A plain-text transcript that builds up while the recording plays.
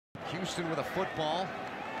Houston with a football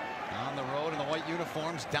on the road in the white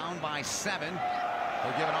uniforms, down by 7.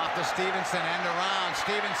 They'll give it off to Stevenson, end around.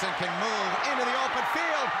 Stevenson can move into the open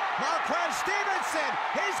field. Marquez Stevenson,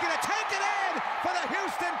 he's going to take it in for the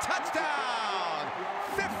Houston touchdown.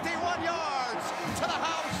 51 yards to the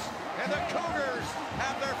house, and the Cougars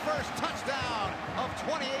have their first touchdown of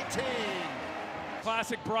 2018.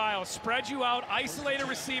 Classic Bryles, spread you out, isolate a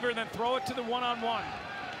receiver, then throw it to the one-on-one.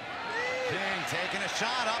 King taking a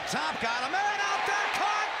shot up top, got a man out there,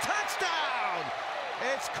 caught, touchdown!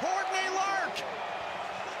 It's Courtney Lark.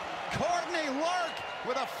 Courtney Lark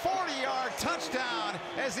with a 40-yard touchdown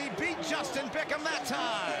as he beat Justin Bickham that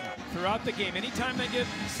time. Throughout the game, anytime they get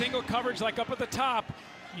single coverage like up at the top,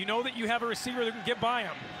 you know that you have a receiver that can get by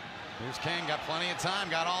him. Here's King, got plenty of time,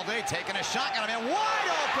 got all day, taking a shot, got him in wide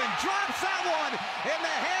open, drops that one in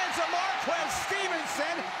the hands of Marquez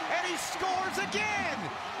Stevenson, and he scores again.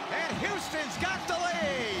 And Houston's got the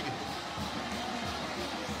lead.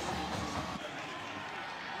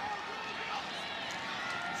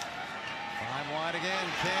 Five wide again,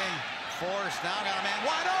 King forced, now got a man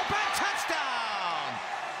wide open, touchdown!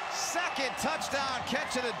 Second touchdown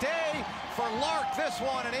catch of the day for Lark, this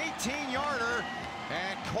one an 18-yarder.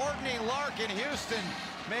 And Courtney Lark in Houston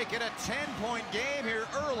make it a 10-point game here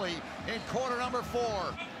early in quarter number 4.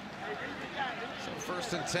 So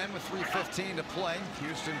first and 10 with 3:15 to play.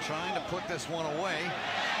 Houston trying to put this one away.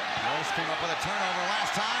 Rose came up with a turnover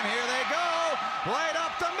last time. Here they go. Right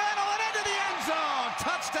up the middle and into the end zone.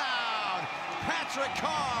 Touchdown. Patrick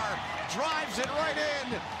Carr drives it right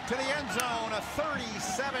in to the end zone. A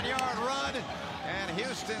 37-yard run. And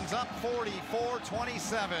Houston's up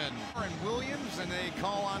 44-27. And Williams, and they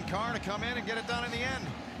call on Carr to come in and get it done in the end.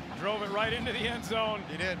 Drove it right into the end zone.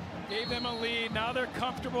 He did. Gave them a lead. Now they're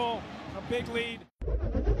comfortable. A big lead.